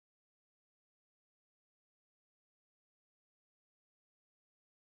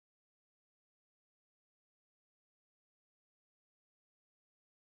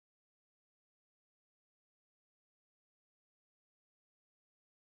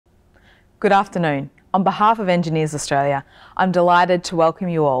Good afternoon. On behalf of Engineers Australia, I'm delighted to welcome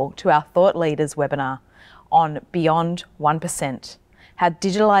you all to our Thought Leaders webinar on Beyond 1%, how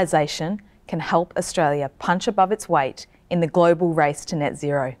digitalisation can help Australia punch above its weight in the global race to net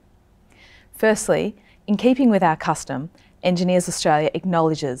zero. Firstly, in keeping with our custom, Engineers Australia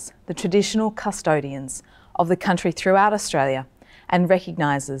acknowledges the traditional custodians of the country throughout Australia and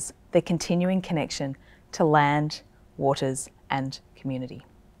recognises their continuing connection to land, waters and community.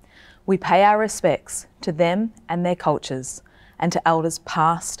 We pay our respects to them and their cultures and to elders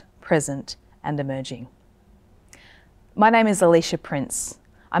past, present and emerging. My name is Alicia Prince.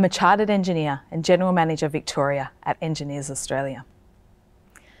 I'm a Chartered Engineer and General Manager Victoria at Engineers Australia.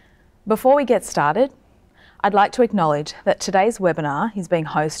 Before we get started, I'd like to acknowledge that today's webinar is being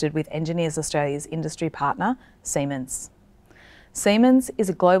hosted with Engineers Australia's industry partner, Siemens. Siemens is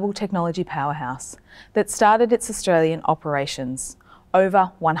a global technology powerhouse that started its Australian operations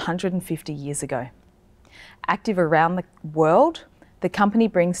over 150 years ago. Active around the world, the company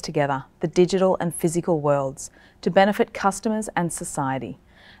brings together the digital and physical worlds to benefit customers and society,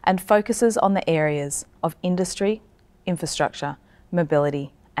 and focuses on the areas of industry, infrastructure,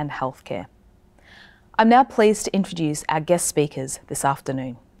 mobility and healthcare. I'm now pleased to introduce our guest speakers this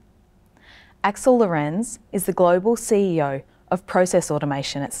afternoon. Axel Lorenz is the Global CEO of Process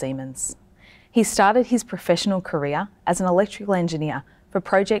Automation at Siemens. He started his professional career as an electrical engineer for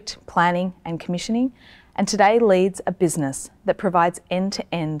project planning and commissioning, and today leads a business that provides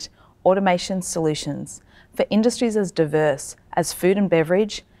end-to-end automation solutions for industries as diverse as food and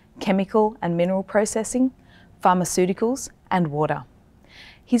beverage, chemical and mineral processing, pharmaceuticals and water.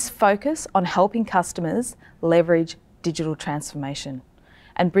 His focus on helping customers leverage digital transformation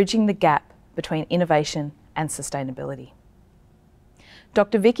and bridging the gap between innovation and sustainability.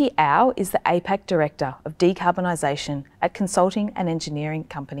 Dr. Vicky Au is the APAC Director of Decarbonisation at consulting and engineering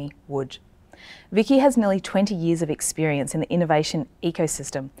company Wood. Vicky has nearly 20 years of experience in the innovation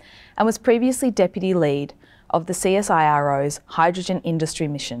ecosystem and was previously Deputy Lead of the CSIRO's Hydrogen Industry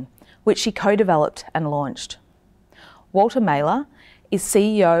Mission, which she co-developed and launched. Walter Mailer is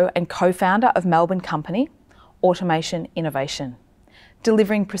CEO and co-founder of Melbourne company Automation Innovation,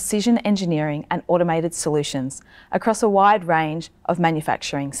 delivering precision engineering and automated solutions across a wide range of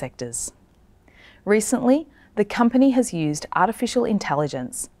manufacturing sectors. Recently, the company has used artificial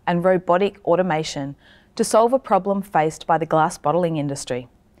intelligence and robotic automation to solve a problem faced by the glass bottling industry.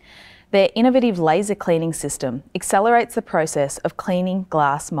 Their innovative laser cleaning system accelerates the process of cleaning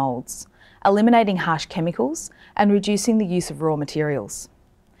glass moulds, eliminating harsh chemicals and reducing the use of raw materials.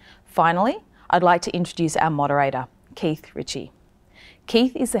 Finally, I'd like to introduce our moderator, Keith Ritchie.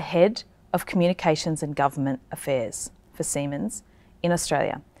 Keith is the Head of Communications and Government Affairs for Siemens in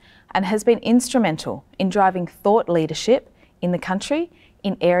Australia and has been instrumental in driving thought leadership in the country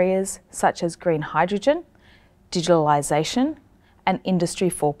in areas such as green hydrogen, digitalisation and Industry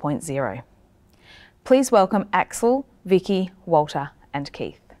 4.0. Please welcome Axel, Vicky, Walter and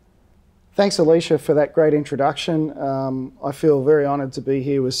Keith. Thanks, Alicia, for that great introduction. I feel very honoured to be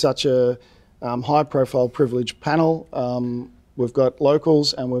here with such a high-profile, privileged panel. We've got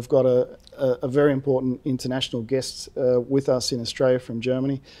locals and we've got a very important international guest with us in Australia from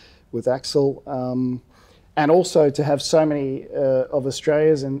Germany with Axel. And also to have so many of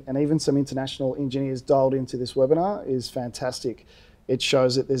Australia's and even some international engineers dialed into this webinar is fantastic. It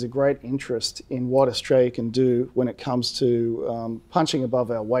shows that there's a great interest in what Australia can do when it comes to punching above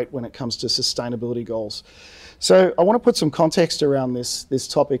our weight when it comes to sustainability goals. So I want to put some context around this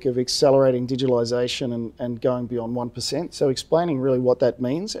topic of accelerating digitalisation and going beyond 1%. So explaining really what that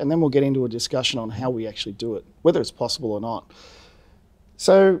means, and then we'll get into a discussion on how we actually do it, whether it's possible or not.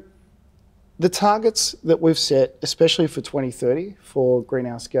 So the targets that we've set, especially for 2030, for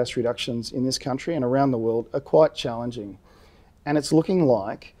greenhouse gas reductions in this country and around the world are quite challenging. And it's looking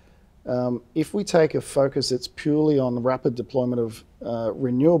like if we take a focus that's purely on the rapid deployment of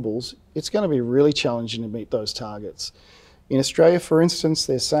renewables, it's going to be really challenging to meet those targets. In Australia, for instance,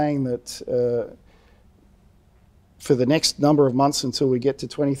 they're saying that for the next number of months until we get to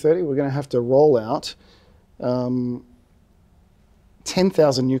 2030, we're going to have to roll out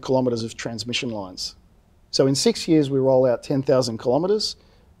 10,000 new kilometres of transmission lines. So in 6 years, we roll out 10,000 kilometres,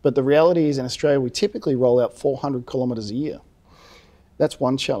 but the reality is in Australia, we typically roll out 400 kilometres a year. That's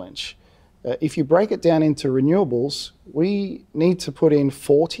one challenge. If you break it down into renewables, we need to put in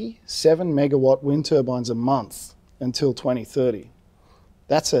 47 megawatt wind turbines a month until 2030.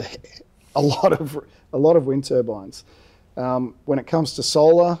 That's a lot of wind turbines. When it comes to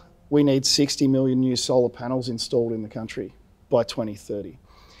solar, we need 60 million new solar panels installed in the country by 2030.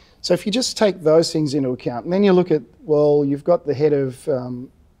 So if you just take those things into account, and then you look at, well, you've got the head of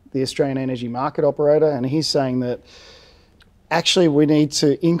the Australian Energy Market Operator, and he's saying that actually we need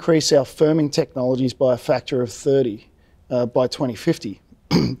to increase our firming technologies by a factor of 30 by 2050,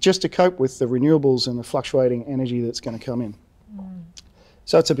 just to cope with the renewables and the fluctuating energy that's going to come in.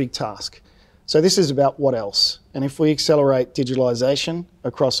 So it's a big task. So this is about what else. And if we accelerate digitalisation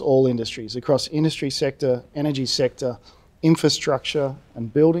across all industries, across industry sector, energy sector, infrastructure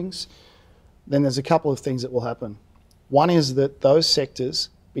and buildings, then there's a couple of things that will happen. One is that those sectors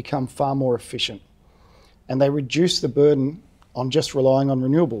become far more efficient and they reduce the burden on just relying on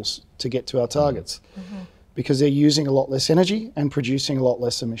renewables to get to our targets because they're using a lot less energy and producing a lot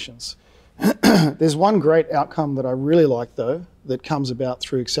less emissions. There's one great outcome that I really like, though, that comes about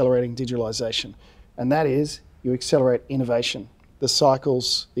through accelerating digitalisation, and that is you accelerate innovation, the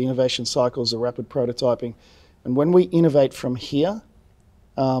cycles, the innovation cycles, the rapid prototyping. And when we innovate from here,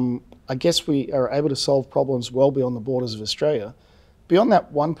 I guess we are able to solve problems well beyond the borders of Australia, beyond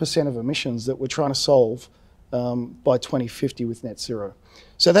that 1% of emissions that we're trying to solve by 2050 with net zero.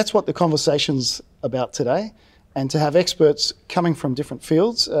 So that's what the conversation's about today. And to have experts coming from different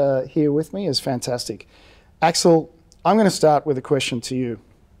fields here with me is fantastic. Axel, I'm going to start with a question to you.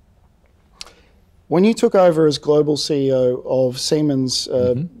 When you took over as global CEO of Siemens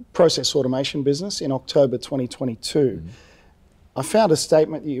process automation business in October 2022, I found a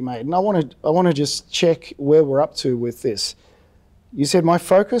statement that you made, and I want to just check where we're up to with this. You said, my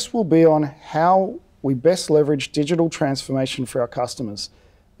focus will be on how we best leverage digital transformation for our customers.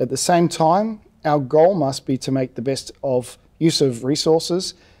 At the same time, our goal must be to make the best of use of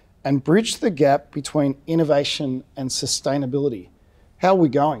resources and bridge the gap between innovation and sustainability. How are we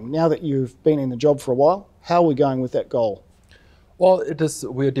going? Now that you've been in the job for a while, how are we going with that goal? Well,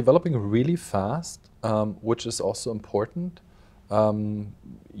 we're developing really fast, which is also important.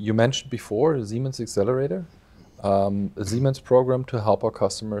 You mentioned before the Siemens Accelerator, a Siemens program to help our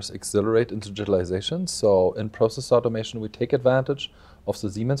customers accelerate into digitalization. So in process automation, we take advantage of the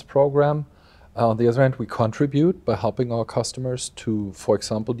Siemens program. On the other hand, we contribute by helping our customers to, for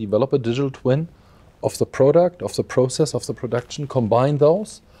example, develop a digital twin of the product, of the process, of the production, combine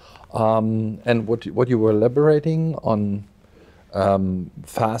those. And what you were elaborating on,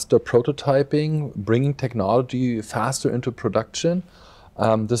 faster prototyping, bringing technology faster into production,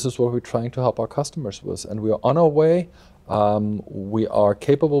 this is what we're trying to help our customers with. And we are on our way. We are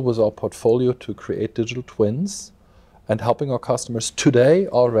capable with our portfolio to create digital twins and helping our customers today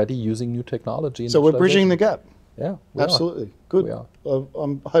already using new technology. So we're bridging the gap. Yeah, absolutely. Good. We are.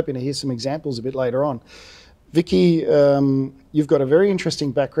 I'm hoping to hear some examples a bit later on. Vicky, you've got a very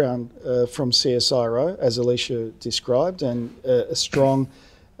interesting background from CSIRO, as Alicia described, and a strong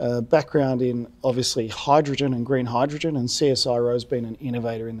background in obviously hydrogen and green hydrogen, and CSIRO has been an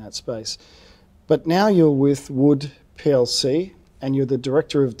innovator in that space. But now you're with Wood PLC and you're the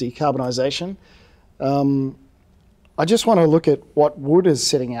Director of Decarbonisation. I just want to look at what Wood is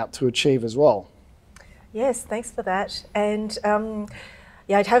setting out to achieve as well. Yes, thanks for that. And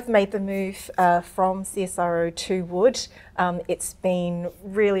yeah, I have made the move from CSIRO to Wood. It's been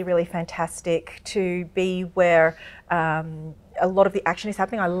really, really fantastic to be where a lot of the action is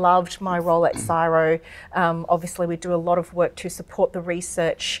happening. I loved my role at CSIRO. Obviously, we do a lot of work to support the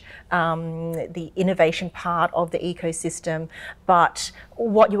research, the innovation part of the ecosystem. But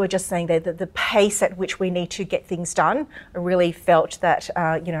what you were just saying there, the pace at which we need to get things done, I really felt that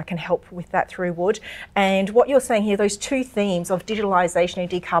I can help with that through Wood. And what you're saying here, those two themes of digitalisation and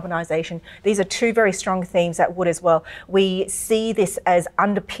decarbonisation, these are two very strong themes at Wood as well. We see this as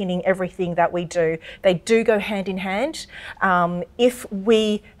underpinning everything that we do. They do go hand in hand. If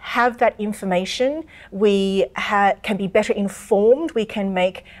we have that information, we can be better informed. We can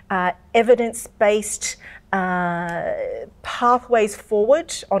make evidence-based pathways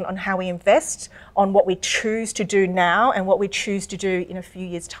forward on how we invest, on what we choose to do now and what we choose to do in a few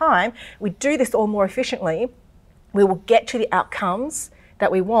years' time. We do this all more efficiently. We will get to the outcomes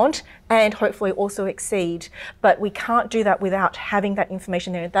that we want and hopefully also exceed. But we can't do that without having that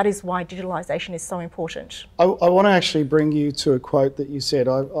information there. That is why digitalisation is so important. I want to actually bring you to a quote that you said.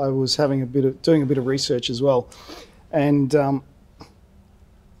 I was doing a bit of research as well. And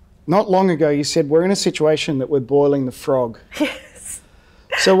not long ago you said, we're in a situation that we're boiling the frog. Yes.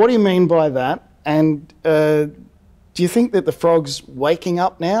 So what do you mean by that? And do you think that the frog's waking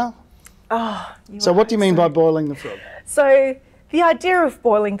up now? Oh, so what do you mean by boiling the frog? So the idea of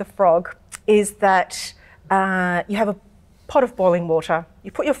boiling the frog is that you have a pot of boiling water,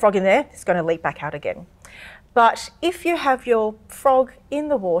 you put your frog in there, it's going to leak back out again. But if you have your frog in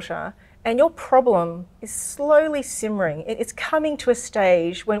the water and your problem is slowly simmering, it's coming to a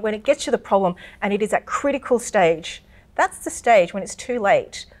stage when it gets to the problem and it is at critical stage, that's the stage when it's too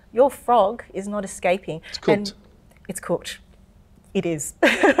late your frog is not escaping. It's cooked. And it's cooked. It is,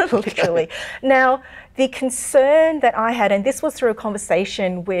 literally. Now, the concern that I had, and this was through a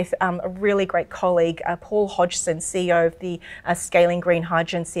conversation with a really great colleague, Paul Hodgson, CEO of the Scaling Green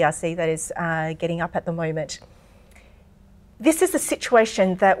Hydrogen CRC that is getting up at the moment. This is the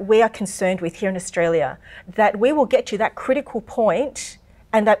situation that we are concerned with here in Australia, that we will get to that critical point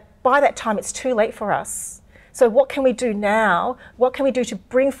and that by that time it's too late for us. So what can we do now? What can we do to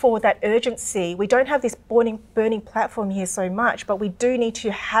bring forward that urgency? We don't have this burning platform here so much, but we do need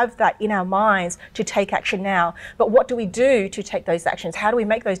to have that in our minds to take action now. But what do we do to take those actions? How do we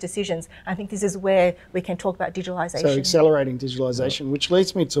make those decisions? I think this is where we can talk about digitalisation. So accelerating digitalisation, which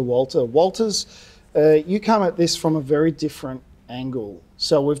leads me to Walter. Walters, you come at this from a very different angle.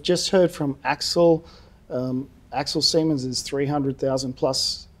 So we've just heard from Axel. Axel Siemens is 300,000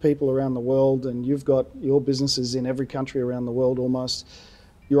 plus people around the world, and you've got your businesses in every country around the world almost.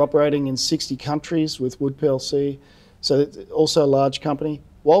 You're operating in 60 countries with Wood PLC, so it's also a large company.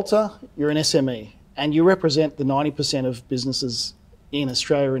 Walter, you're an SME, and you represent the 90% of businesses in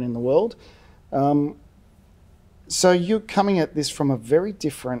Australia and in the world. So you're coming at this from a very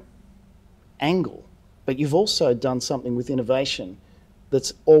different angle, but you've also done something with innovation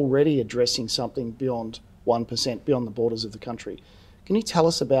that's already addressing something beyond 1%, beyond the borders of the country. Can you tell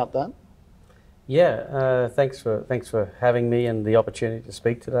us about that? Yeah, thanks for having me and the opportunity to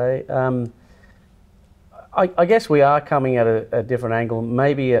speak today. I guess we are coming at a different angle,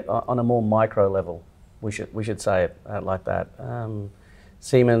 maybe on a more micro level. We should say it like that.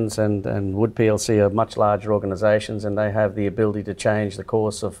 Siemens and Wood PLC are much larger organisations, and they have the ability to change the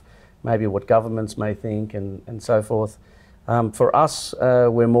course of maybe what governments may think and so forth. For us,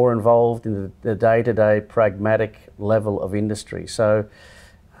 we're more involved in the day-to-day pragmatic level of industry. So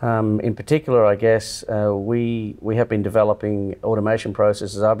in particular, I guess, we have been developing automation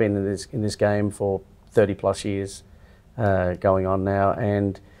processes. I've been in this game for 30 plus years going on now,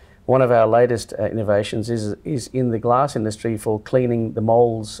 and one of our latest innovations is in the glass industry for cleaning the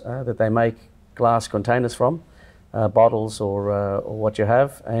molds that they make glass containers from, bottles or what you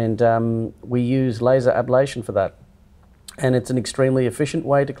have, and we use laser ablation for that. And it's an extremely efficient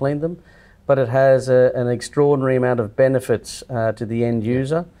way to clean them, but it has an extraordinary amount of benefits to the end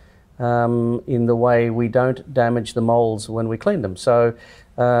user in the way we don't damage the molds when we clean them. So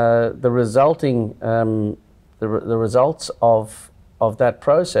the results of that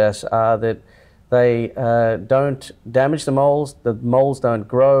process are that they don't damage the molds don't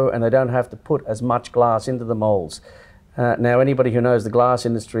grow, and they don't have to put as much glass into the molds. Now, anybody who knows the glass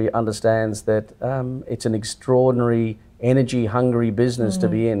industry understands that it's an extraordinary energy-hungry business to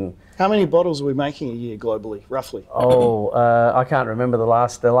be in. How many bottles are we making a year globally, roughly? Oh, I can't remember the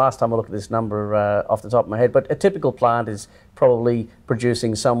last time I looked at this number off the top of my head, but a typical plant is probably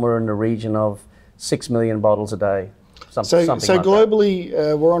producing somewhere in the region of 6 million bottles a day. Something like globally,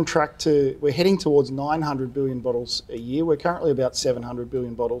 we're on track we're heading towards 900 billion bottles a year. We're currently about 700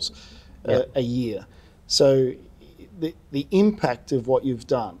 billion bottles a year. So the impact of what you've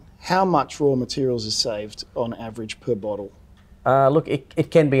done, how much raw materials is saved on average per bottle? Look, it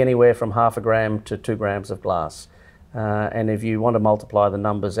can be anywhere from 0.5 gram to 2 grams of glass. And if you want to multiply the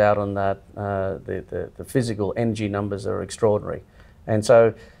numbers out on that, the physical energy numbers are extraordinary. And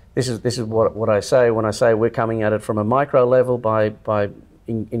so this is what I say when I say we're coming at it from a micro level. By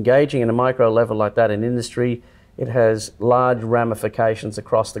engaging in a micro level like that in industry, it has large ramifications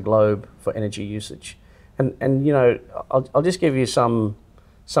across the globe for energy usage. And you know, I'll just give you some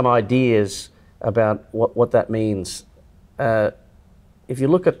ideas about what that means. If you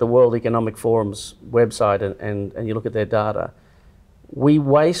look at the World Economic Forum's website and you look at their data, we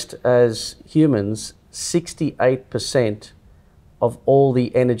waste as humans 68% of all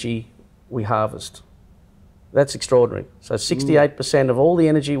the energy we harvest. That's extraordinary. So 68% of all the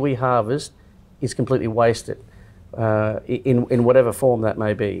energy we harvest is completely wasted in whatever form that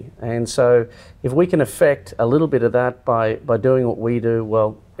may be. And so if we can affect a little bit of that by doing what we do,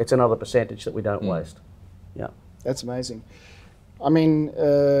 well, it's another percentage that we don't waste. Yeah. That's amazing. I mean,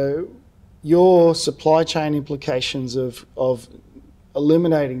 your supply chain implications of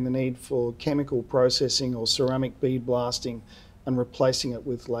eliminating the need for chemical processing or ceramic bead blasting and replacing it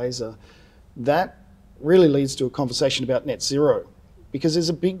with laser, that really leads to a conversation about net zero, because there's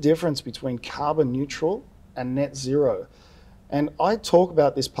a big difference between carbon neutral and net zero. And I talk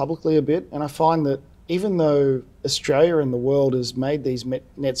about this publicly a bit, and I find that even though Australia and the world has made these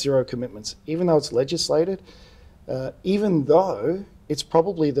net zero commitments, even though it's legislated, even though it's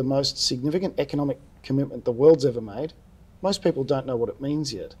probably the most significant economic commitment the world's ever made, most people don't know what it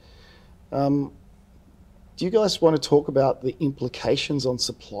means yet. Do do you guys want to talk about the implications on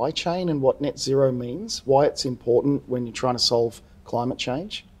supply chain and what net zero means, why it's important when you're trying to solve climate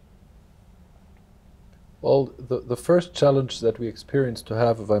change? Well, the first challenge that we experience to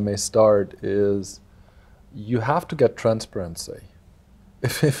have, if I may start, is you have to get transparency.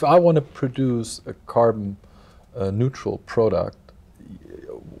 If I want to produce a carbon neutral product,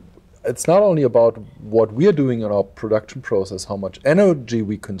 it's not only about what we are doing in our production process, how much energy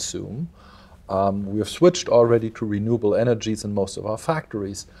we consume. We have switched already to renewable energies in most of our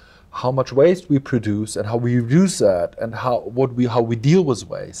factories. How much waste we produce and how we reduce that, and how we deal with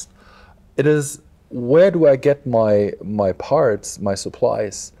waste. It is, where do I get my parts, my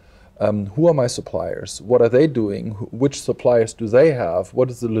supplies? Who are my suppliers? What are they doing? Which suppliers do they have? What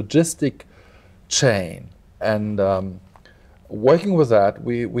is the logistic chain? And working with that,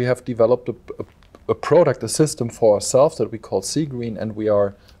 we have developed a product, a system for ourselves that we call Sea Green, and we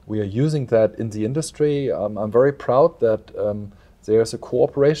are using that in the industry. I'm very proud that there's a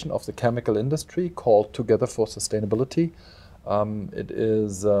cooperation of the chemical industry called Together for Sustainability. It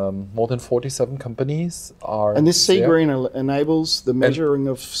is more than 47 companies are. And this Sea there. Green enables the measuring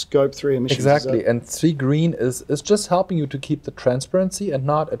of Scope 3 emissions. Exactly, and Sea Green is just helping you to keep the transparency, and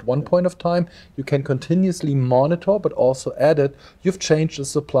not at one point of time. You can continuously monitor, but also edit. You've changed the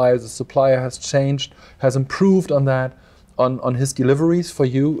supplier has changed, has improved on that, on his deliveries for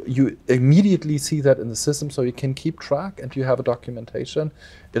you. You immediately see that in the system, so you can keep track and you have a documentation.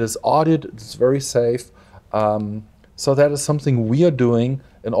 It is audited, it's very safe. So that is something we are doing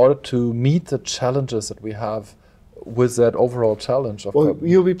in order to meet the challenges that we have with that overall challenge of carbon.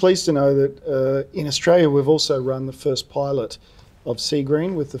 You'll be pleased to know that in Australia we've also run the first pilot of Sea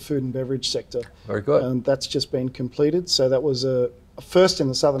Green with the food and beverage sector. Very good. And that's just been completed. So that was a first in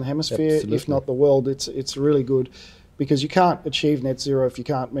the Southern Hemisphere, Absolutely. if not the world. It's really good, because you can't achieve net zero if you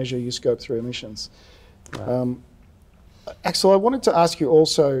can't measure your Scope 3 emissions. Right. Axel, I wanted to ask you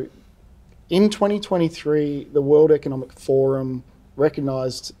also, in 2023, the World Economic Forum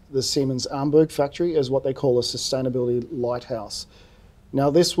recognised the Siemens Armberg factory as what they call a sustainability lighthouse. Now,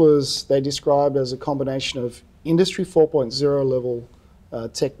 this was, they described as a combination of Industry 4.0 level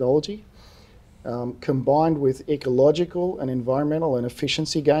technology, combined with ecological and environmental and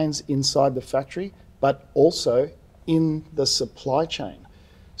efficiency gains inside the factory, but also in the supply chain.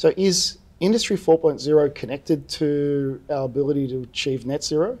 So is Industry 4.0 connected to our ability to achieve net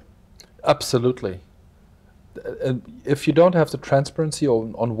zero? Absolutely. If you don't have the transparency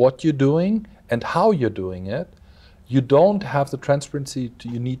on what you're doing and how you're doing it, you don't have the transparency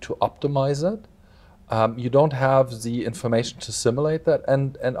you need to optimize it. You don't have the information to simulate that.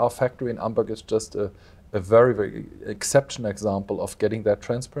 And our factory in Amberg is just a very, very exceptional example of getting that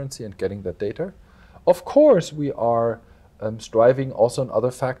transparency and getting that data. Of course, we are striving also in other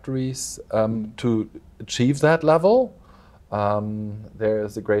factories to achieve that level. There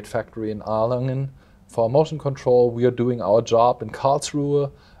is a great factory in Erlangen for motion control. We are doing our job in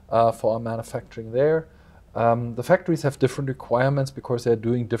Karlsruhe for our manufacturing there. The factories have different requirements because they're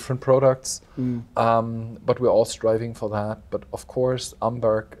doing different products, but we're all striving for that. But of course,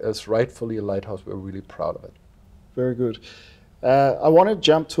 Amberg is rightfully a lighthouse. We're really proud of it. Very good. I want to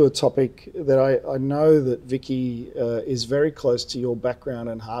jump to a topic that I know that Vicky is very close to your background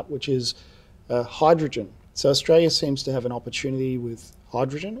and heart, which is hydrogen. So Australia seems to have an opportunity with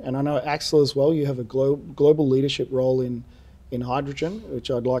hydrogen, and I know Axel as well, you have a global leadership role in hydrogen,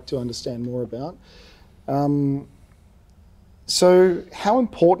 which I'd like to understand more about. So how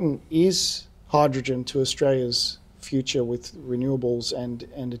important is hydrogen to Australia's future with renewables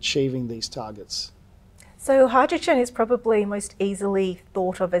and achieving these targets? So hydrogen is probably most easily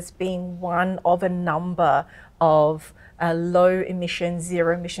thought of as being one of a number of low emission,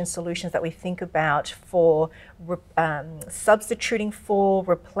 zero emission solutions that we think about for substituting for,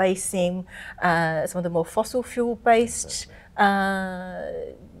 replacing some of the more fossil fuel based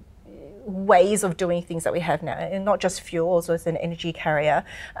ways of doing things that we have now, and not just fuels as an energy carrier.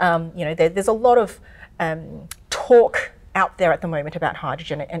 There's a lot of talk out there at the moment about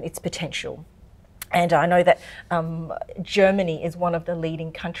hydrogen and its potential. And I know that Germany is one of the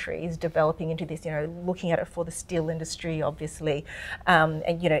leading countries developing into this, looking at it for the steel industry, obviously, and,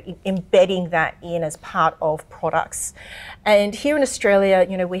 embedding that in as part of products. And here in Australia,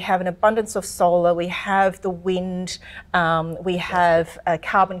 we have an abundance of solar, we have the wind, we have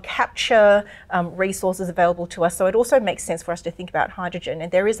carbon capture resources available to us. So it also makes sense for us to think about hydrogen,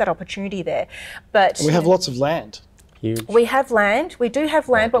 and there is that opportunity there. But we have lots of land. Huge. We have land, we do have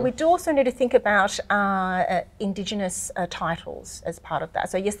land, but we do also need to think about Indigenous titles as part of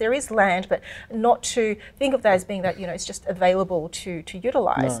that. So yes, there is land, but not to think of that as being that, you know, it's just available to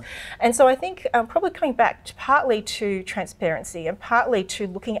utilise. No. And so I think probably coming back to partly to transparency and partly to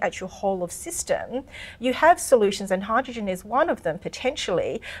looking at your whole of system, you have solutions, and hydrogen is one of them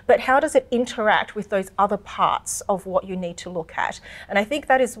potentially, but how does it interact with those other parts of what you need to look at? And I think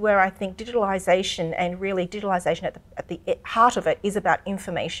that is where I think digitalisation, and really digitalisation at the heart of it, is about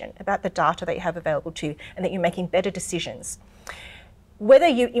information, about the data that you have available to you, and that you're making better decisions. Whether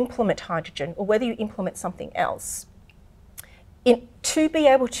you implement hydrogen or whether you implement something else, to be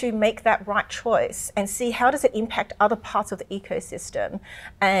able to make that right choice and see how does it impact other parts of the ecosystem,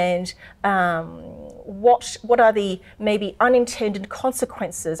 and what are the maybe unintended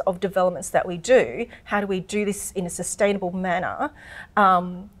consequences of developments that we do, how do we do this in a sustainable manner,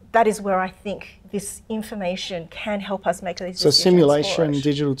 that is where I think this information can help us make these decisions. So simulation, for it.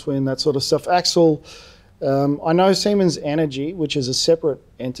 digital twin, that sort of stuff. Axel, I know Siemens Energy, which is a separate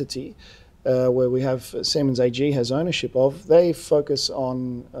entity where we have Siemens AG has ownership of, they focus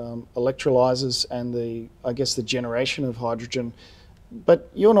on electrolyzers and I guess the generation of hydrogen. But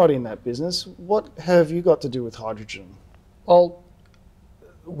you're not in that business. What have you got to do with hydrogen? Well,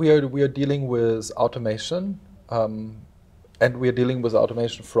 we are dealing with automation, and we are dealing with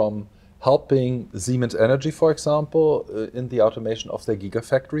automation from helping Siemens Energy, for example, in the automation of their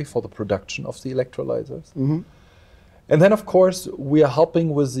gigafactory for the production of the electrolyzers. Mm-hmm. And then, of course, we are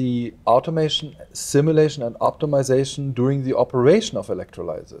helping with the automation, simulation, and optimization during the operation of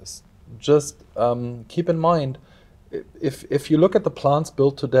electrolyzers. Just keep in mind, if you look at the plants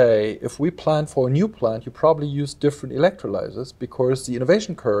built today, if we plan for a new plant, you probably use different electrolyzers because the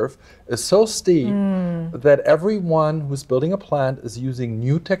innovation curve is so steep that everyone who's building a plant is using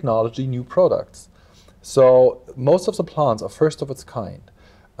new technology, new products. So most of the plants are first of its kind.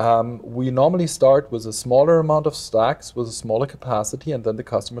 We normally start with a smaller amount of stacks with a smaller capacity, and then the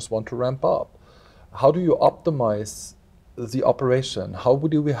customers want to ramp up. How do you optimize the operation? How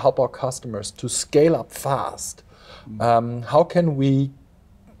do we help our customers to scale up fast? How can we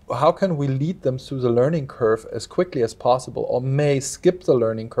lead them through the learning curve as quickly as possible, or may skip the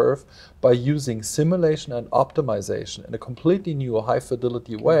learning curve by using simulation and optimization in a completely new high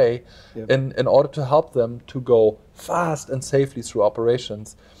fidelity way in order to help them to go fast and safely through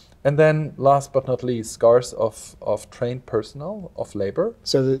operations. And then last but not least, scars of trained personnel, of labor.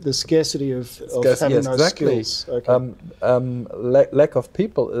 So the scarcity of having those skills. Okay. Lack of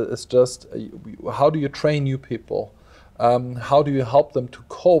people is just, how do you train new people? How do you help them to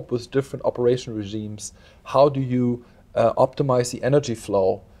cope with different operation regimes? How do you optimize the energy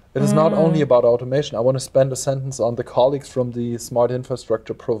flow? It is not only about automation. I want to spend a sentence on the colleagues from the smart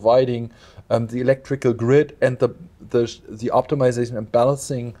infrastructure providing the electrical grid and the optimization and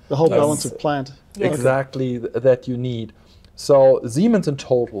balancing. The whole balance of plant. Yes. Exactly that you need. So Siemens in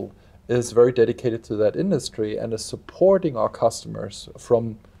total is very dedicated to that industry and is supporting our customers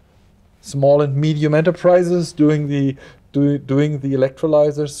from small and medium enterprises doing the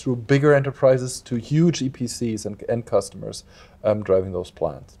electrolyzers through bigger enterprises to huge EPCs and end customers driving those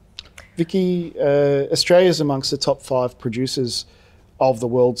plants. Vicky, Australia is amongst the top 5 producers of the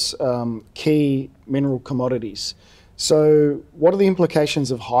world's key mineral commodities. So what are the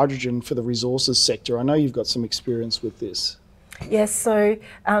implications of hydrogen for the resources sector? I know you've got some experience with this. Yes, so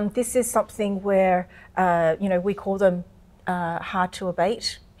this is something where, we call them hard to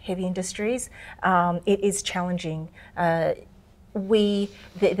abate, heavy industries. It is challenging.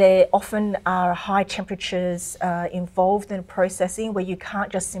 There often are high temperatures involved in processing where you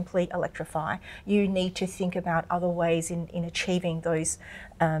can't just simply electrify. You need to think about other ways in achieving those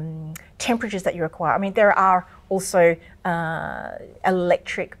temperatures that you require. I mean, there are also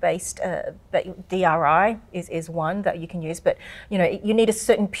electric-based, DRI is one that you can use, but you need a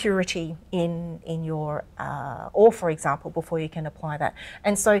certain purity in your ore, for example, before you can apply that.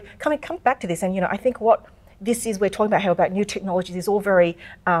 And so coming back to this, and I think what this is, we're talking about how about new technologies is all very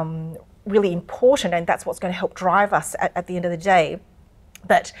really important, and that's what's going to help drive us at the end of the day.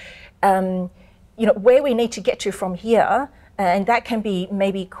 But where we need to get to from here, and that can be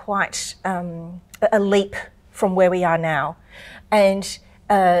maybe quite a leap from where we are now. And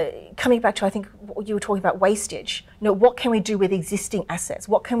coming back to, I think, what you were talking about, wastage. What can we do with existing assets?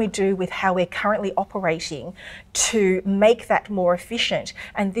 What can we do with how we're currently operating to make that more efficient?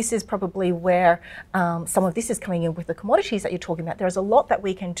 And this is probably where some of this is coming in with the commodities that you're talking about. There's a lot that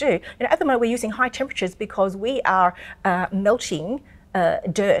we can do. At the moment, we're using high temperatures because we are melting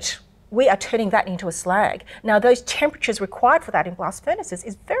dirt we are turning that into a slag. Now, those temperatures required for that in blast furnaces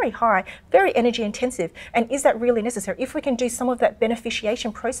is very high, very energy intensive. And is that really necessary? If we can do some of that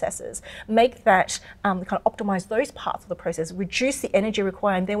beneficiation processes, make that kind of optimize those parts of the process, reduce the energy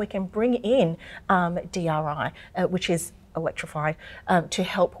required, and then we can bring in DRI, which is electrified, to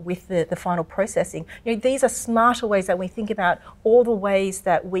help with the final processing. You know, these are smarter ways that we think about all the ways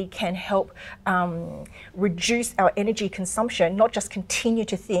that we can help reduce our energy consumption, not just continue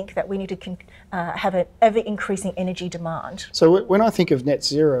to think that we need to have an ever increasing energy demand. So when I think of net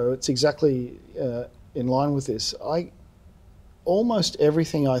zero, it's exactly in line with this. Almost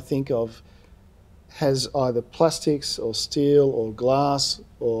everything I think of has either plastics or steel or glass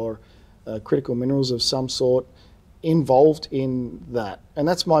or critical minerals of some sort involved in that. And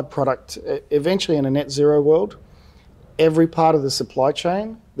that's my product. Eventually, in a net zero world, every part of the supply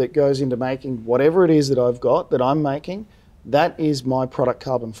chain that goes into making whatever it is that I've got, that I'm making, that is my product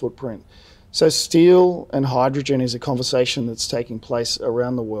carbon footprint. So steel and hydrogen is a conversation that's taking place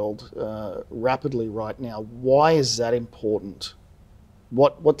around the world rapidly right now. Why is that important?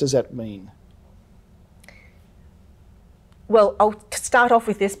 What does that mean? Well, I'll start off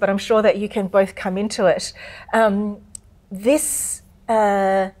with this, but I'm sure that you can both come into it. This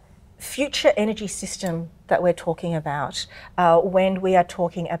future energy system that we're talking about, when we are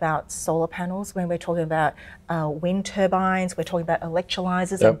talking about solar panels, when we're talking about wind turbines, we're talking about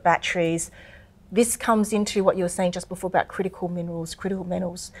electrolyzers and batteries, this comes into what you were saying just before about critical minerals. Critical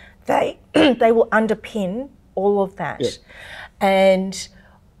minerals, they will underpin all of that. Yep. And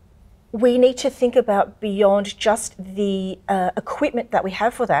we need to think about beyond just the equipment that we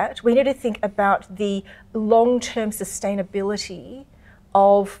have for that. We need to think about the long-term sustainability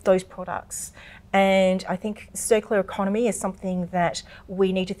of those products. And I think circular economy is something that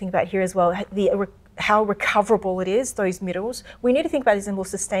we need to think about here as well. How recoverable it is, those minerals. We need to think about this in a more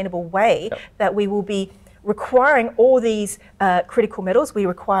sustainable way, that we will be requiring all these critical metals. We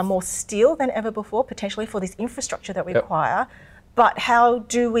require more steel than ever before, potentially for this infrastructure that we require. But how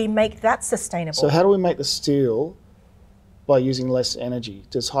do we make that sustainable? So how do we make the steel by using less energy?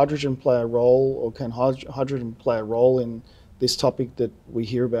 Does hydrogen play a role, or can hydrogen play a role in this topic that we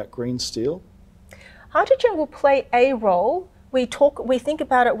hear about, green steel? Hydrogen will play a role. We think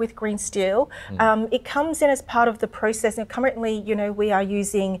about it with green steel. It comes in as part of the process. And currently, you know, we are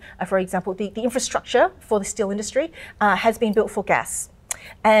using, for example, the infrastructure for the steel industry has been built for gas.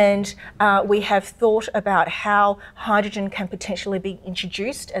 And we have thought about how hydrogen can potentially be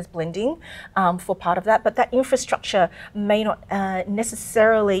introduced as blending for part of that, but that infrastructure may not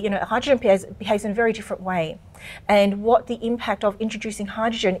necessarily, you know, hydrogen behaves in a very different way. And what the impact of introducing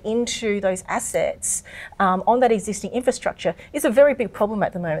hydrogen into those assets on that existing infrastructure is a very big problem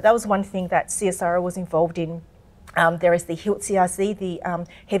at the moment. That was one thing that CSIRO was involved in. There is the HILT CRC, the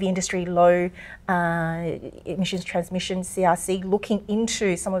Heavy Industry Low Emissions Transmission CRC, looking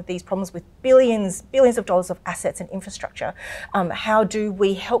into some of these problems with billions of dollars of assets and infrastructure. How do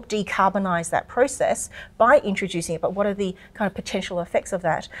we help decarbonise that process by introducing it? But what are the kind of potential effects of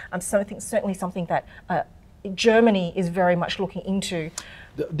that? Certainly something that Germany is very much looking into.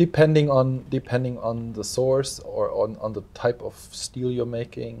 Depending on the source or on the type of steel you're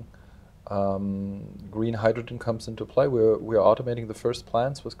making, green hydrogen comes into play. We're automating the first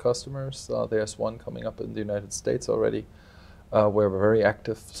plants with customers. There's one coming up in the United States already. We're very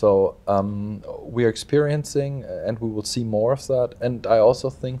active. So we're experiencing, and we will see more of that. And I also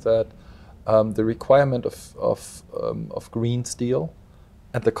think that the requirement of green steel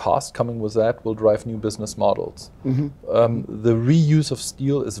and the cost coming with that will drive new business models. The reuse of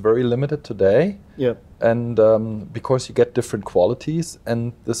steel is very limited today. And because you get different qualities,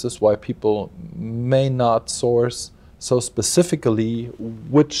 and this is why people may not source so specifically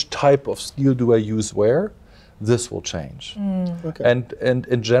which type of steel do I use where. This will change. And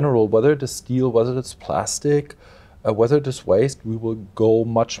in general, whether it is steel, whether it's plastic, whether it is waste, we will go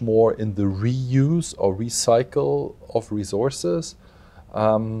much more in the reuse or recycle of resources.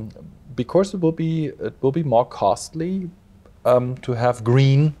 Because it will be more costly to have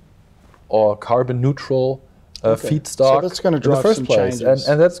green or carbon neutral feedstock so in the first place,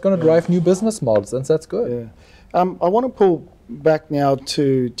 and that's going to drive new business models, and that's good. I want to pull back now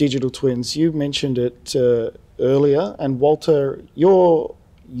to digital twins. You mentioned it earlier, and Walter, you're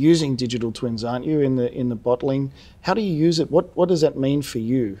using digital twins, aren't you, in the bottling? How do you use it? What does that mean for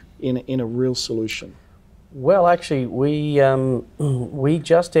you in a real solution? Well, actually, we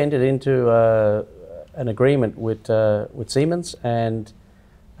just entered into an agreement with Siemens, and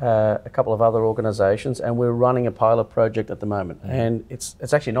a couple of other organisations, and we're running a pilot project at the moment. And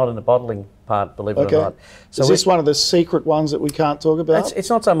it's actually not in the bottling part, believe it or not. So is this one of the secret ones that we can't talk about? It's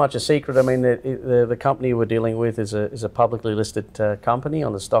not so much a secret. I mean, the company we're dealing with is a publicly listed company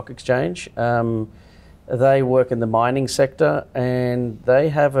on the stock exchange. They work in the mining sector, and they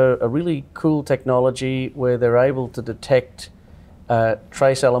have a really cool technology where they're able to detect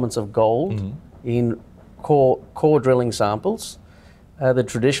trace elements of gold in core drilling samples. The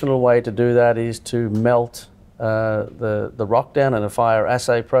traditional way to do that is to melt the rock down in a fire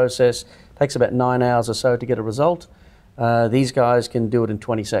assay process. It takes about 9 hours or so to get a result. These guys can do it in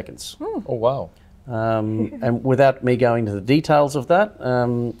 20 seconds. Oh, wow. And without me going into the details of that,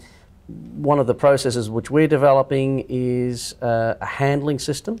 one of the processes which we're developing is a handling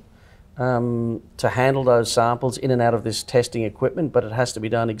system to handle those samples in and out of this testing equipment, but it has to be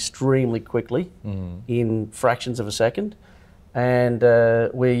done extremely quickly in fractions of a second. And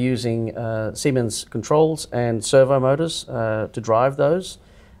we're using Siemens controls and servo motors to drive those.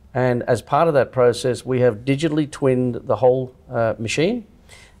 And as part of that process, we have digitally twinned the whole machine,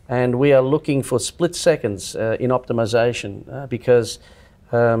 and we are looking for split seconds in optimization because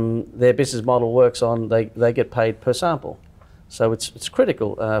their business model works on they get paid per sample. So it's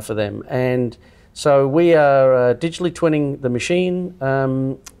critical for them. And so we are digitally twinning the machine,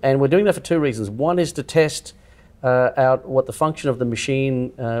 and we're doing that for two reasons. One is to test out what the function of the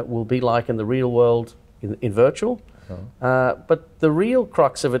machine will be like in the real world in virtual. But the real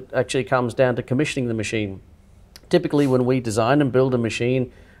crux of it actually comes down to commissioning the machine. Typically when we design and build a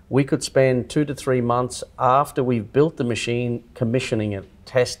machine, we could spend 2 to 3 months after we've built the machine commissioning it,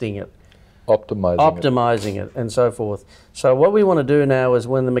 testing it, optimizing it, and so forth. So what we want to do now is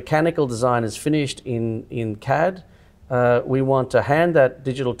when the mechanical design is finished in CAD, we want to hand that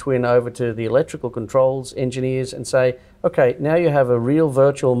digital twin over to the electrical controls engineers and say, okay, now you have a real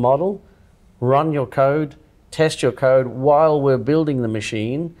virtual model, run your code, test your code while we're building the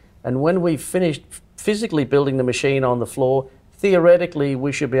machine, and when we've finished physically building the machine on the floor, theoretically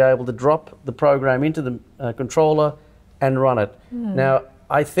we should be able to drop the program into the controller and run it. Now,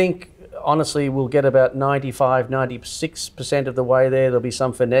 I think honestly we'll get about 95, 96% of the way there. There'll be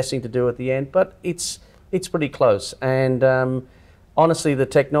some finessing to do at the end, but it's pretty close. And honestly, the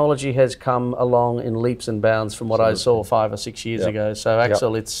technology has come along in leaps and bounds from what I saw 5 or 6 years ago. So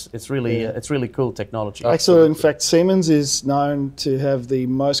Axel, it's really cool technology. Axel, in fact, Siemens is known to have the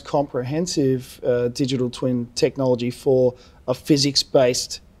most comprehensive digital twin technology for a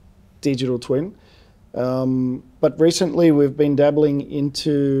physics-based digital twin. But recently we've been dabbling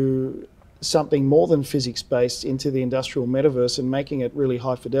into something more than physics-based, into the industrial metaverse and making it really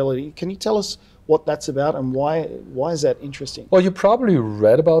high fidelity. Can you tell us what that's about and why is that interesting? Well, you probably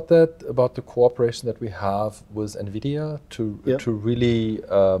read about that, about the cooperation that we have with NVIDIA to really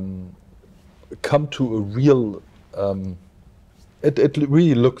come to a real, it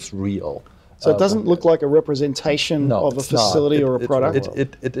really looks real. So it doesn't look like a representation of a facility or a product?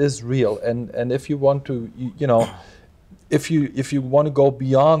 It is real, and if you want to, if you want to go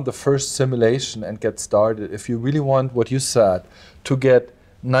beyond the first simulation and get started, if you really want what you said, to get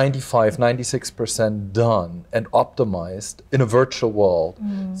 95, 96% done and optimized in a virtual world,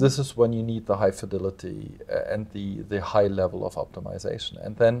 this is when you need the high fidelity and the high level of optimization.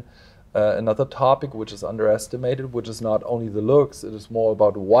 And then another topic which is underestimated, which is not only the looks, it is more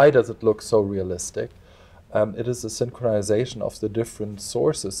about why does it look so realistic. It is the synchronization of the different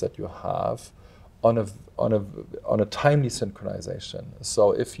sources that you have on a timely synchronization.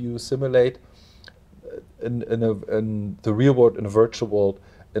 So if you simulate in the real world, in a virtual world,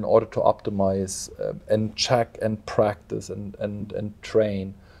 in order to optimize and check and practice and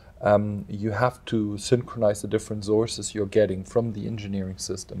train, you have to synchronize the different sources you're getting from the engineering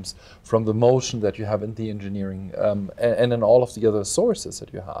systems, from the motion that you have in the engineering, and in all of the other sources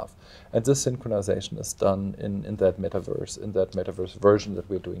that you have. And this synchronization is done in that metaverse version that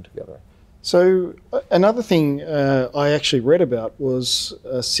we're doing together. So another thing I actually read about was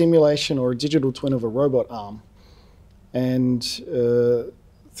a simulation or a digital twin of a robot arm. And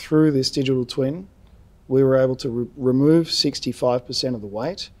through this digital twin, we were able to remove 65% of the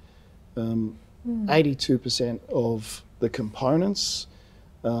weight, 82% of the components.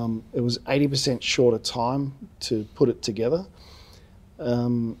 It was 80% shorter time to put it together.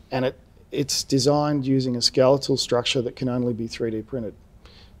 And it's designed using a skeletal structure that can only be 3D printed.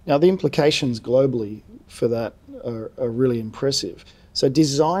 Now, the implications globally for that are really impressive. So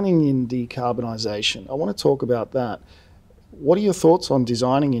designing in decarbonisation, I want to talk about that. What are your thoughts on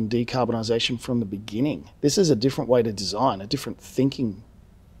designing in decarbonisation from the beginning? This is a different way to design, a different thinking.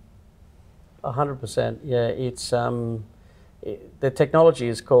 100%, yeah. It's the technology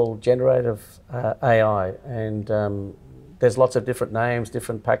is called generative AI, and there's lots of different names,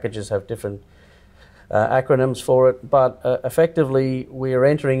 different packages have different acronyms for it, but effectively we are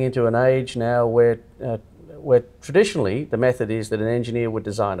entering into an age now where traditionally the method is that an engineer would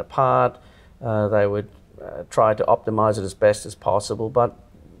design a part, they would try to optimize it as best as possible, but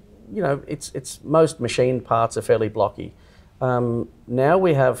you know, it's most machine parts are fairly blocky. Now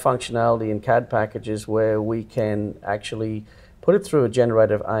we have functionality in CAD packages where we can actually put it through a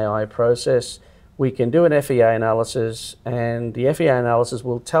generative AI process. We can do an FEA analysis, and the FEA analysis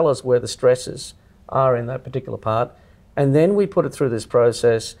will tell us where the stresses are in that particular part, and then we put it through this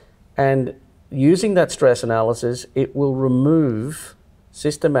process, and using that stress analysis, it will remove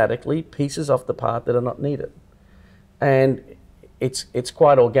systematically pieces of the part that are not needed. And it's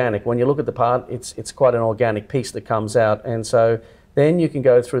quite organic. When you look at the part, it's quite an organic piece that comes out. And so then you can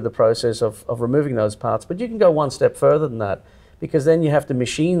go through the process of removing those parts. But you can go one step further than that, because then you have to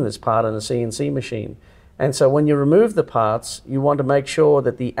machine this part in a CNC machine. And so when you remove the parts, you want to make sure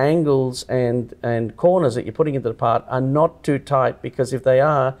that the angles and corners that you're putting into the part are not too tight, because if they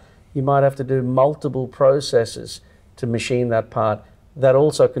are, you might have to do multiple processes to machine that part. That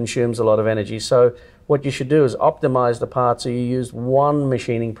also consumes a lot of energy. So what you should do is optimize the part so you use one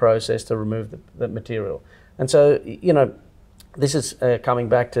machining process to remove the material. And so, you know, this is coming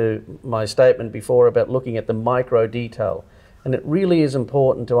back to my statement before about looking at the micro detail. And it really is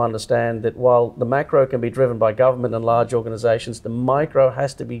important to understand that while the macro can be driven by government and large organizations, the micro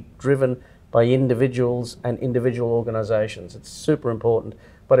has to be driven by individuals and individual organizations. It's super important,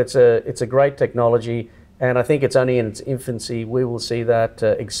 but it's a great technology, and I think it's only in its infancy. We will see that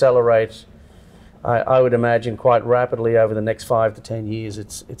accelerate, I would imagine, quite rapidly over the next 5 to 10 years.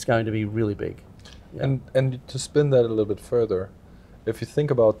 It's going to be really big. Yeah. And to spin that a little bit further, if you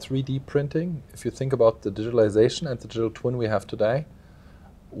think about 3D printing, if you think about the digitalization and the digital twin we have today,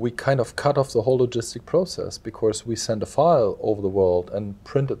 we kind of cut off the whole logistic process, because we send a file over the world and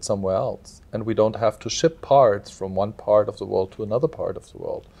print it somewhere else. And we don't have to ship parts from one part of the world to another part of the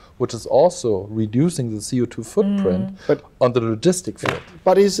world, which is also reducing the CO2 footprint on the logistic field.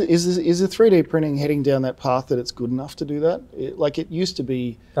 But is the 3D printing heading down that path that it's good enough to do that? Like it used to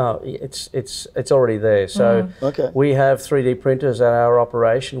be. Oh, it's already there. So Okay. we have 3D printers at our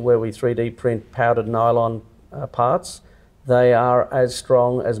operation where we 3D print powdered nylon parts. They are as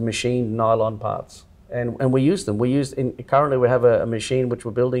strong as machined nylon parts, and we use them. Currently we have a machine which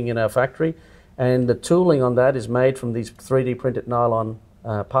we're building in our factory, and the tooling on that is made from these 3D printed nylon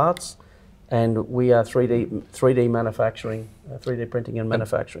parts, and we are 3D manufacturing, 3D printing and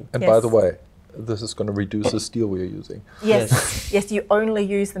manufacturing. And by the way, this is going to reduce the steel we are using. Yes, yes, you only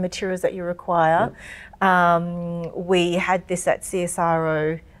use the materials that you require. We had this at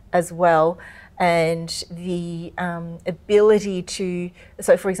CSIRO as well. And the ability to,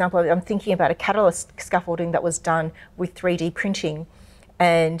 so for example, I'm thinking about a catalyst scaffolding that was done with 3D printing,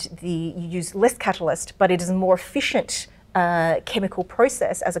 and you use less catalyst, but it is a more efficient chemical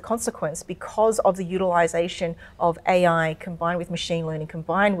process as a consequence, because of the utilization of AI combined with machine learning,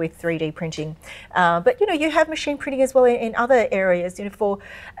 combined with 3D printing. But you know, you have machine printing as well in other areas. You know, for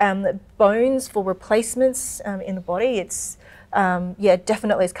bones, for replacements in the body, it's yeah,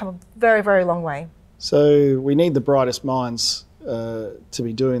 definitely it's come a very, very long way. So we need the brightest minds to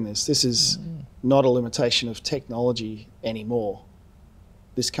be doing this. This is not a limitation of technology anymore.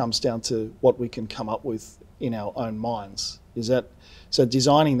 This comes down to what we can come up with in our own minds. Is that so?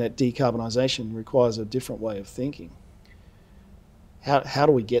 Designing that decarbonisation requires a different way of thinking. How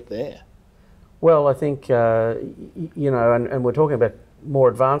do we get there? Well, I think you know, and we're talking about more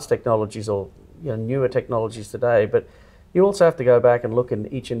advanced technologies, or you know, newer technologies today, but you also have to go back and look in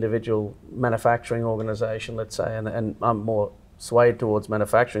each individual manufacturing organisation, let's say, and I'm more swayed towards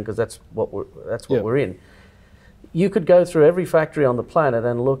manufacturing because that's what we're in. You could go through every factory on the planet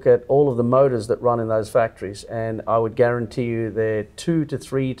and look at all of the motors that run in those factories, and I would guarantee you they're 2 to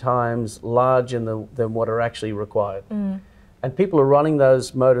 3 times larger than what are actually required. And people are running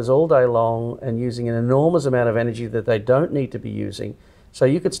those motors all day long and using an enormous amount of energy that they don't need to be using. So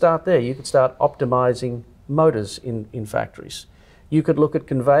you could start there. You could start optimizing motors in factories. You could look at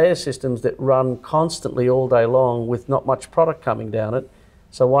conveyor systems that run constantly all day long with not much product coming down it.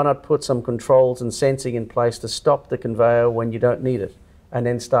 So why not put some controls and sensing in place to stop the conveyor when you don't need it, and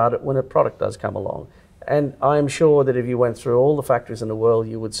then start it when a product does come along. And I am sure that if you went through all the factories in the world,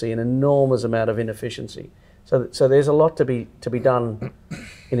 you would see an enormous amount of inefficiency. So there's a lot to be done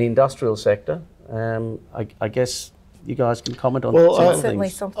in the industrial sector. I guess you guys can comment on some of the certainly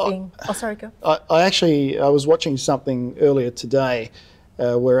things. something. Oh, sorry, go. I was watching something earlier today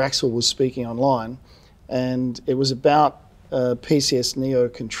where Axel was speaking online, and it was about a PCS Neo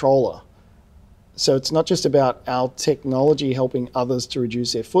controller. So it's not just about our technology helping others to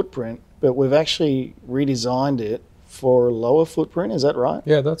reduce their footprint, but we've actually redesigned it for a lower footprint. Is that right?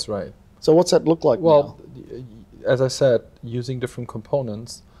 Yeah, that's right. So what's that look like Well, now? as I said, using different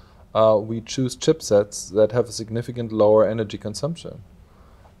components, we choose chipsets that have a significant lower energy consumption.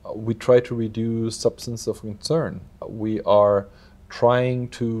 We try to reduce substance of concern. We are trying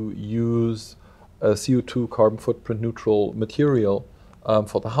to use a CO2 carbon footprint neutral material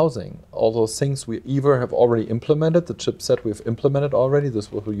for the housing. All those things we either have already implemented, the chipset we've implemented already, this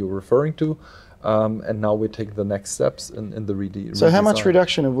is what you're referring to, and now we take the next steps in the redesign. So how much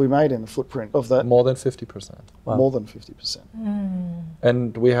reduction have we made in the footprint of that? More than 50%. Wow. More than 50%.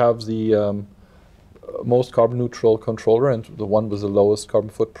 And we have the most carbon neutral controller and the one with the lowest carbon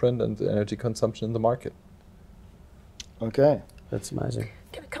footprint and the energy consumption in the market. Okay. That's amazing.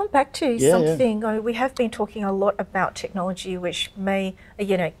 Can I come back to Yeah, something? We have been talking a lot about technology, which may,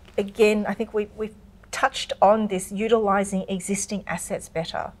 again, I think we've touched on this, utilising existing assets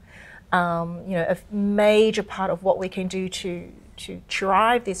better. A major part of what we can do to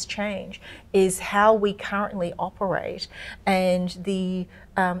drive this change is how we currently operate, and the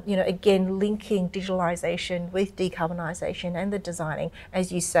again, linking digitalisation with decarbonisation and the designing,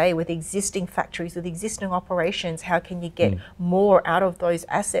 as you say, with existing factories, with existing operations. How can you get more out of those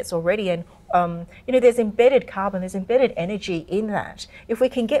assets already? And there's embedded carbon, there's embedded energy in that. If we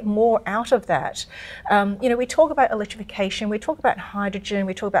can get more out of that, we talk about electrification, we talk about hydrogen,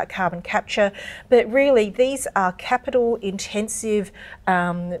 we talk about carbon capture, but really these are capital intensive.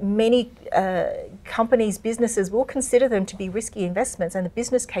 Many companies, businesses will consider them to be risky investments, and the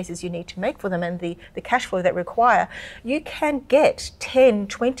business cases you need to make for them and the cash flow that require. You can get 10,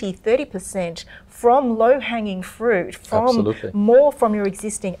 20, 30% from low-hanging fruit, from Absolutely. more from your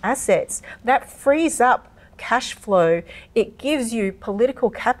existing assets. That frees up cash flow. It gives you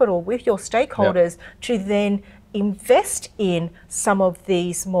political capital with your stakeholders to then invest in some of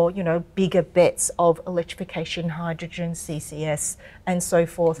these more, bigger bets of electrification, hydrogen, CCS, and so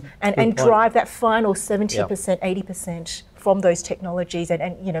forth, and drive that final 70%, 80% from those technologies, and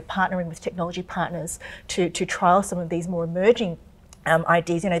partnering with technology partners to trial some of these more emerging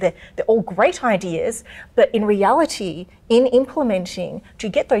ideas. They're all great ideas, but in reality, in implementing, to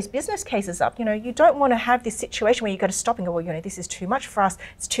get those business cases up, you don't want to have this situation where you've got to stop and go, well, this is too much for us,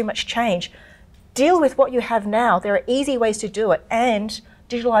 it's too much change. Deal with what you have now. There are easy ways to do it, and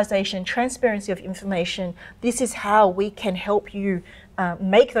digitalisation, transparency of information, this is how we can help you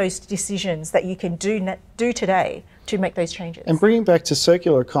make those decisions that you can do today to make those changes. And bringing back to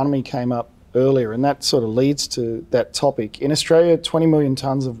circular economy came up earlier, and that sort of leads to that topic. In Australia, 20 million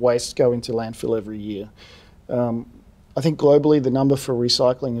tonnes of waste go into landfill every year. I think globally the number for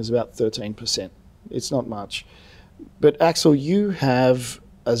recycling is about 13%. It's not much. But Axel, you have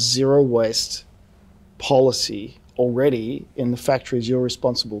a zero waste policy already in the factories you're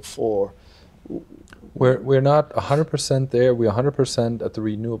responsible for. We're not 100% there. We're 100% at the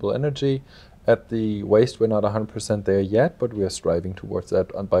renewable energy. At the waste, we're not 100% there yet, but we are striving towards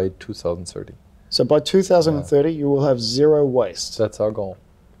that by 2030. So by 2030, you will have zero waste. That's our goal.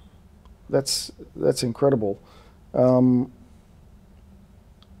 That's incredible. I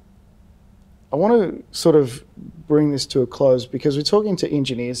want to sort of bring this to a close because we're talking to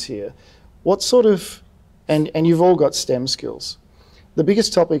engineers here. What sort of, and you've all got STEM skills. The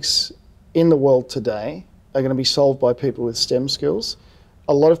biggest topics in the world today are going to be solved by people with STEM skills.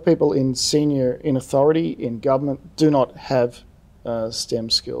 A lot of people in authority, in government, do not have STEM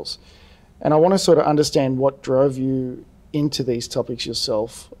skills. And I want to sort of understand what drove you into these topics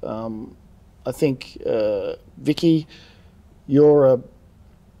yourself. I think, Vicky, you're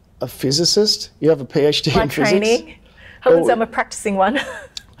a physicist. You have a PhD in physics. Training. I'm a practicing one.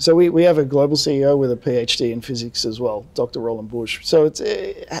 So we have a global CEO with a PhD in physics as well, Dr. Roland Bush. So it's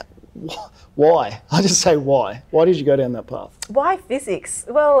why? I just say why. Why did you go down that path? Why physics?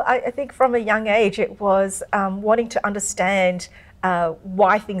 Well, I think from a young age it was wanting to understand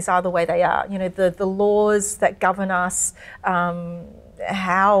why things are the way they are. The laws that govern us,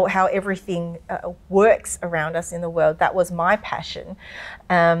 how everything works around us in the world. That was my passion,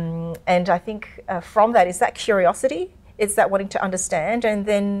 and I think from that is that curiosity. It's that wanting to understand, and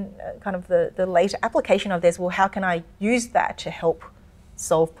then kind of the later application of this. Well, how can I use that to help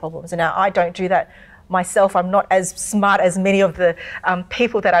solve problems? And now I don't do that myself. I'm not as smart as many of the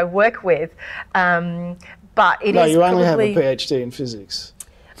people that I work with, but it is you only have a PhD in physics.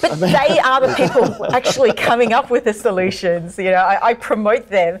 But they are the people actually coming up with the solutions. I promote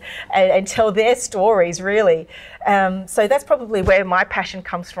them and tell their stories, really. So that's probably where my passion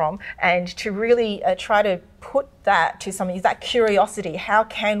comes from, and to really try to put that to something, that curiosity, how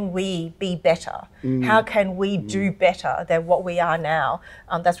can we be better? How can we do better than what we are now?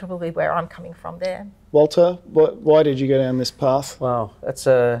 That's probably where I'm coming from there. Walter, why did you go down this path? Well, that's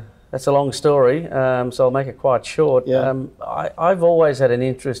a long story, so I'll make it quite short. Yeah. I've always had an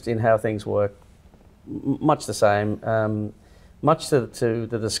interest in how things work, much the same. Much to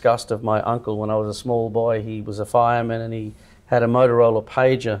the disgust of my uncle when I was a small boy. He was a fireman and he had a Motorola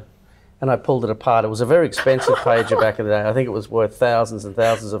pager, and I pulled it apart. It was a very expensive pager back in the day. I think it was worth thousands and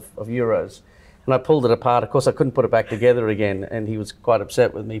thousands of euros. And I pulled it apart. Of course, I couldn't put it back together again, and he was quite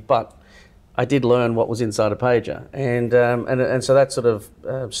upset with me. But I did learn what was inside a pager, and so that sort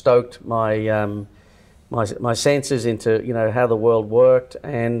of stoked my my senses into, you know, how the world worked,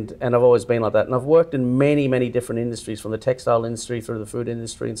 and I've always been like that. And I've worked in many different industries, from the textile industry through the food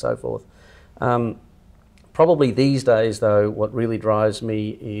industry and so forth. Probably these days, though, what really drives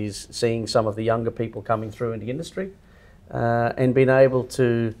me is seeing some of the younger people coming through into industry, and being able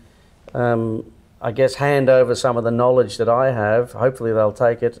to, I guess, hand over some of the knowledge that I have. Hopefully they'll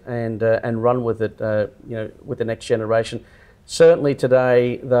take it and run with it, you know, with the next generation. Certainly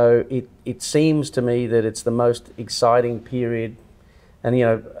today, though, it seems to me that it's the most exciting period. And, you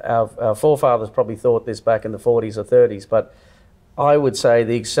know, our forefathers probably thought this back in the 40s or 30s, but I would say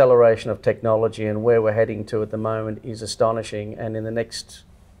the acceleration of technology and where we're heading to at the moment is astonishing. And in the next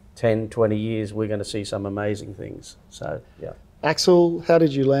 10, 20 years, we're going to see some amazing things. So, yeah. Axel, how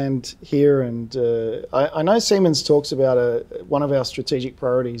did you land here? And I know Siemens talks about one of our strategic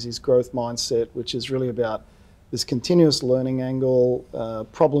priorities is growth mindset, which is really about this continuous learning angle,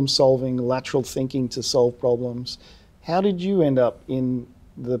 problem solving, lateral thinking to solve problems. How did you end up in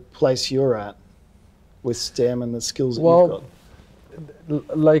the place you're at with STEM and the skills that you've got?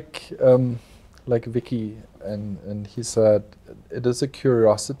 Like Vicky and he said, it is a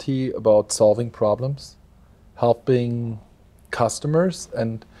curiosity about solving problems, helping customers,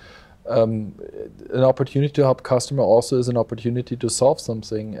 and an opportunity to help customer also is an opportunity to solve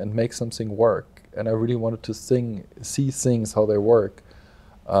something and make something work. And I really wanted to see things how they work.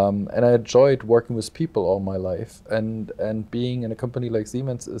 And I enjoyed working with people all my life. And being in a company like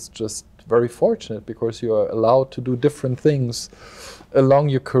Siemens is just very fortunate because you are allowed to do different things along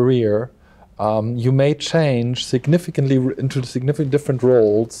your career. You may change significantly into significant different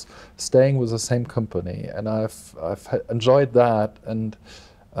roles, staying with the same company. And I've enjoyed that. And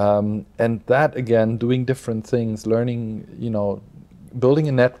that again, doing different things, learning, you know, building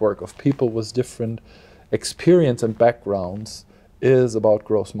a network of people with different experience and backgrounds is about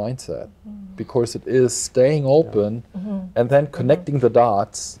growth mindset, because it is staying open and then connecting the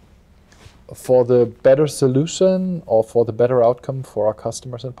dots for the better solution or for the better outcome for our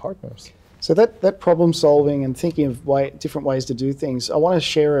customers and partners. So that problem solving and thinking of different ways to do things, I want to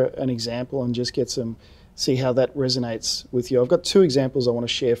share an example and just see how that resonates with you. I've got two examples I want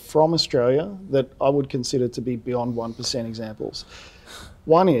to share from Australia that I would consider to be beyond 1% examples.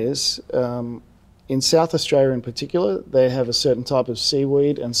 One is, in South Australia in particular, they have a certain type of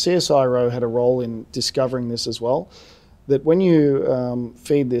seaweed, and CSIRO had a role in discovering this as well, that when you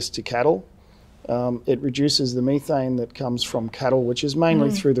feed this to cattle, it reduces the methane that comes from cattle, which is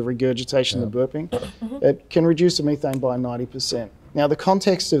mainly through the regurgitation, the burping. It can reduce the methane by 90%. Now, the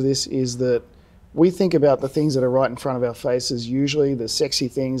context of this is that we think about the things that are right in front of our faces, usually the sexy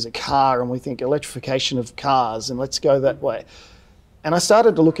things, a car, and we think electrification of cars, and let's go that way. And I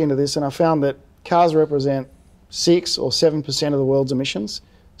started to look into this, and I found that cars represent 6 or 7% of the world's emissions.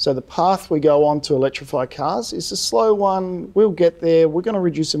 So the path we go on to electrify cars is a slow one. We'll get there. We're going to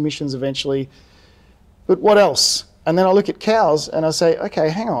reduce emissions eventually. But what else? And then I look at cows and I say, okay,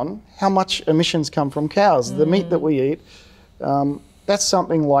 hang on. How much emissions come from cows? The meat that we eat, that's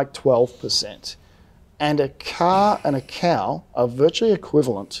something like 12%. And a car and a cow are virtually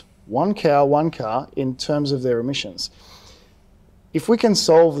equivalent. One cow, one car, in terms of their emissions. If we can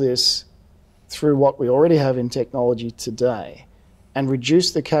solve this through what we already have in technology today and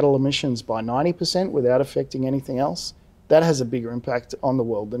reduce the cattle emissions by 90% without affecting anything else, that has a bigger impact on the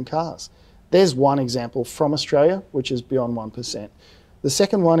world than cars. There's one example from Australia, which is beyond 1%. The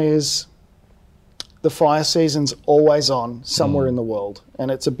second one is the fire season's always on somewhere in the world,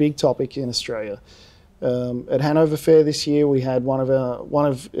 and it's a big topic in Australia. At Hanover Fair this year, we had one of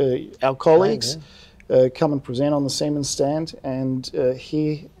our colleagues come and present on the Siemens stand, and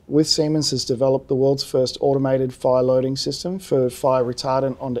he, with Siemens, has developed the world's first automated fire loading system for fire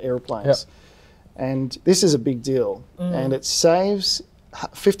retardant onto aeroplanes. And this is a big deal, and it saves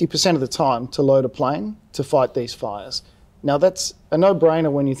 50% of the time to load a plane to fight these fires. Now that's a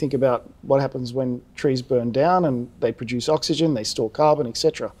no-brainer when you think about what happens when trees burn down and they produce oxygen, they store carbon,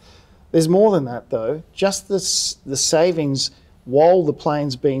 etc. There's more than that, though. Just the savings while the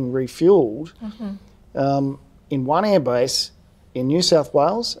plane's being refueled in one airbase in New South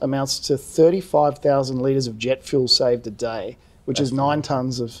Wales amounts to 35,000 litres of jet fuel saved a day, which is 9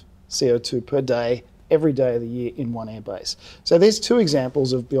 tonnes of CO2 per day, every day of the year in one airbase. So there's 2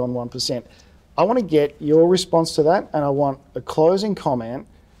 examples of beyond 1%. I want to get your response to that, and I want a closing comment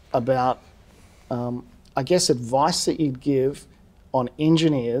about, I guess, advice that you'd give on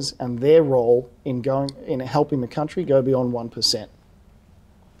engineers and their role in helping the country go beyond 1%.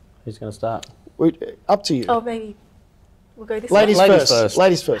 Who's going to start? Up to you. Oh, maybe we'll go this Ladies way. first.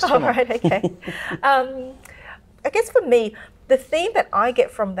 Ladies first. All right, okay. I guess for me, the theme that I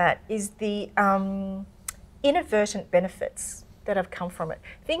get from that is the inadvertent benefits that have come from it.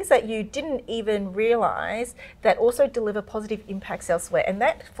 Things that you didn't even realise that also deliver positive impacts elsewhere. And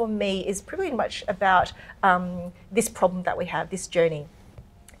that, for me, is pretty much about this problem that we have, this journey.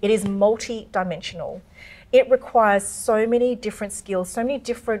 It is multi-dimensional. It requires so many different skills, so many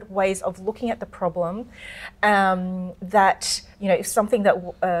different ways of looking at the problem that, you know, it's something that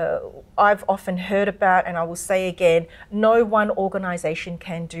I've often heard about, and I will say again, no one organisation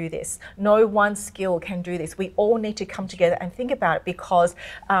can do this. No one skill can do this. We all need to come together and think about it, because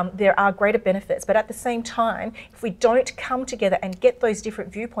there are greater benefits. But at the same time, if we don't come together and get those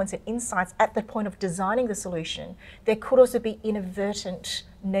different viewpoints and insights at the point of designing the solution, there could also be inadvertent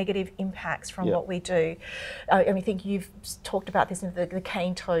negative impacts from what we do. I think you've talked about this in the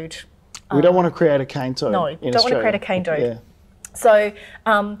cane toad. We don't want to create a cane toad. No, in don't want to Australia. create a cane toad. Yeah. So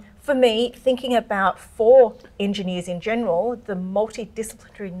for me, thinking about for engineers in general, the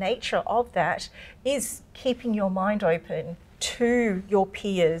multidisciplinary nature of that is keeping your mind open to your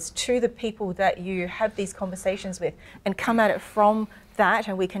peers, to the people that you have these conversations with, and come at it from that,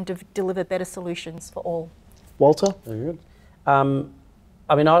 and we can deliver better solutions for all. Walter? Very good.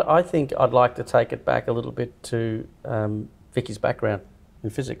 I mean, I think I'd like to take it back a little bit to Vicky's background in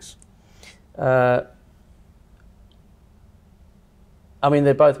physics. I mean,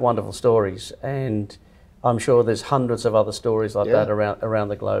 they're both wonderful stories, and I'm sure there's hundreds of other stories like that around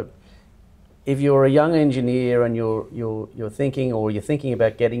the globe. If you're a young engineer and you're thinking, or you're thinking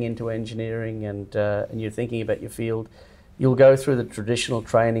about getting into engineering, and you're thinking about your field, you'll go through the traditional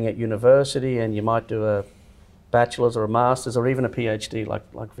training at university, and you might do a bachelor's or a master's or even a PhD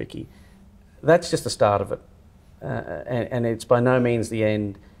like Vicky. That's just the start of it, and it's by no means the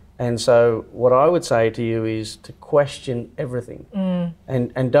end. And so what I would say to you is to question everything,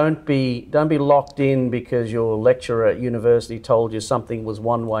 and don't be locked in because your lecturer at university told you something was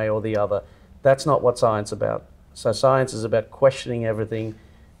one way or the other. That's not what science is about. So science is about questioning everything,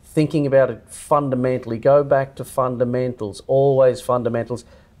 thinking about it fundamentally. Go back to fundamentals, always fundamentals.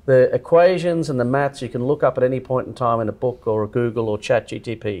 The equations and the maths you can look up at any point in time in a book or a Google or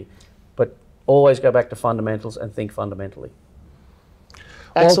ChatGPT, but always go back to fundamentals and think fundamentally.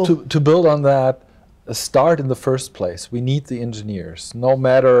 Axel? Well, to build on that, start in the first place. We need the engineers. No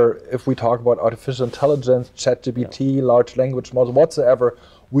matter if we talk about artificial intelligence, ChatGPT, large language models, whatsoever,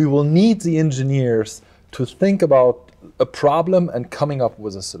 we will need the engineers to think about a problem and coming up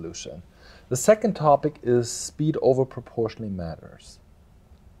with a solution. The second topic is speed over proportionally matters.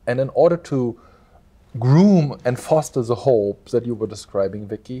 And in order to groom and foster the hope that you were describing,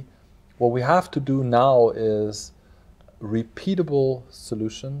 Vicky, what we have to do now is repeatable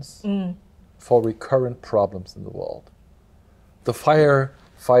solutions for recurrent problems in the world. The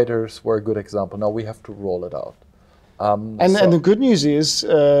firefighters were a good example. Now we have to roll it out. And the good news is,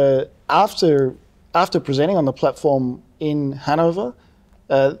 after presenting on the platform in Hanover,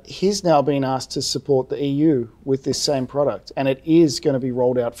 he's now been asked to support the EU with this same product, and it is going to be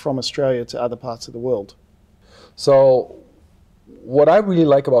rolled out from Australia to other parts of the world. So what I really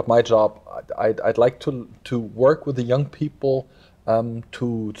like about my job, I'd like to work with the young people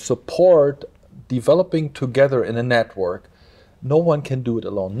to support developing together in a network. No one can do it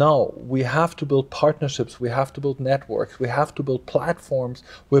alone. No, we have to build partnerships, we have to build networks, we have to build platforms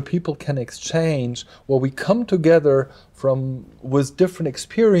where people can exchange, where we come together with different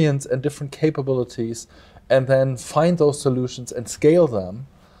experience and different capabilities, and then find those solutions and scale them.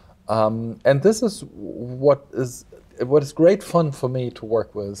 And this is what is great fun for me to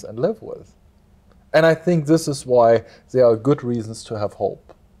work with and live with. And I think this is why there are good reasons to have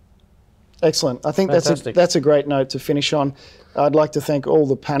hope. Excellent. I think Fantastic. that's a great note to finish on. I'd like to thank all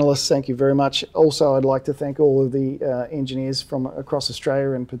the panelists. Thank you very much. Also, I'd like to thank all of the engineers from across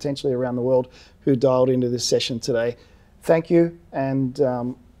Australia and potentially around the world who dialed into this session today. Thank you, and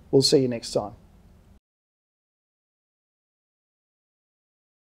we'll see you next time.